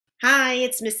Hi,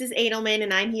 it's Mrs. Edelman,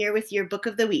 and I'm here with your book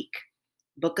of the week.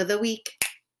 Book of the week,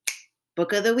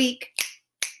 book of the week,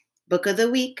 book of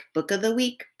the week, book of the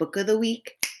week, book of the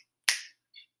week.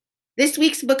 This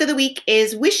week's book of the week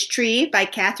is Wishtree by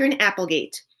Katherine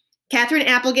Applegate. Katherine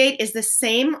Applegate is the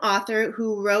same author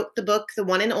who wrote the book The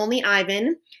One and Only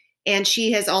Ivan, and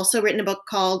she has also written a book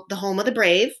called The Home of the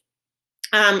Brave.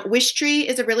 Wishtree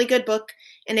is a really good book,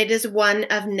 and it is one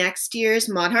of next year's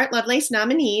Maud Hart Lovelace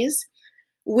nominees.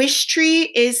 Wishtree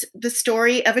is the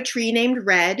story of a tree named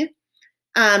Red.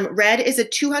 Red is a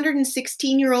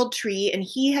 216-year-old tree, and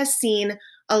he has seen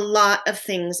a lot of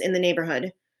things in the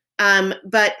neighborhood.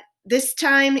 But this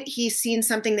time, he's seen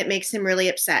something that makes him really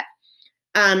upset.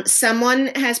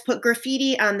 Someone has put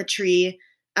graffiti on the tree,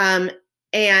 and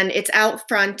it's out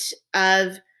front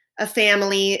of a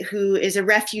family who is a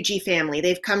refugee family.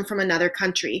 They've come from another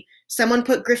country. Someone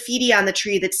put graffiti on the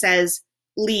tree that says,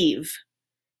 "Leave."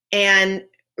 And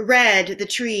Red, the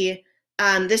tree,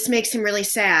 this makes him really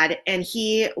sad, and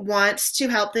he wants to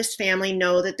help this family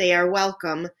know that they are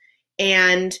welcome.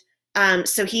 And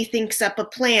so he thinks up a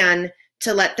plan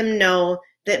to let them know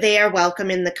that they are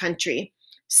welcome in the country.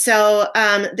 So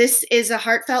this is a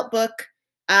heartfelt book.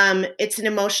 It's an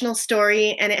emotional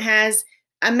story, and it has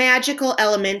a magical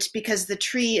element because the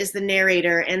tree is the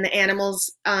narrator, and the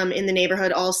animals in the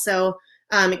neighborhood also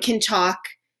can talk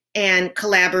and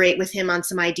collaborate with him on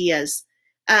some ideas.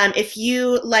 If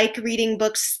you like reading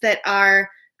books that are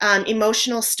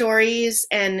emotional stories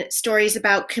and stories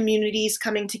about communities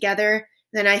coming together,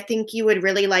 then I think you would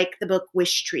really like the book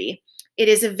Wishtree. It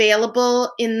is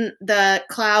available in the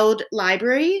Cloud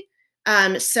Library.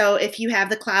 So if you have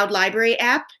the Cloud Library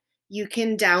app, you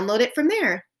can download it from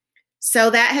there. So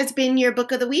that has been your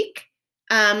book of the week.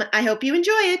 I hope you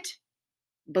enjoy it.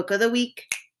 Book of the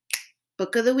week,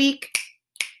 book of the week,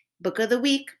 book of the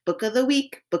week, book of the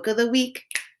week, book of the week.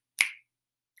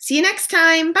 See you next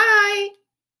time. Bye.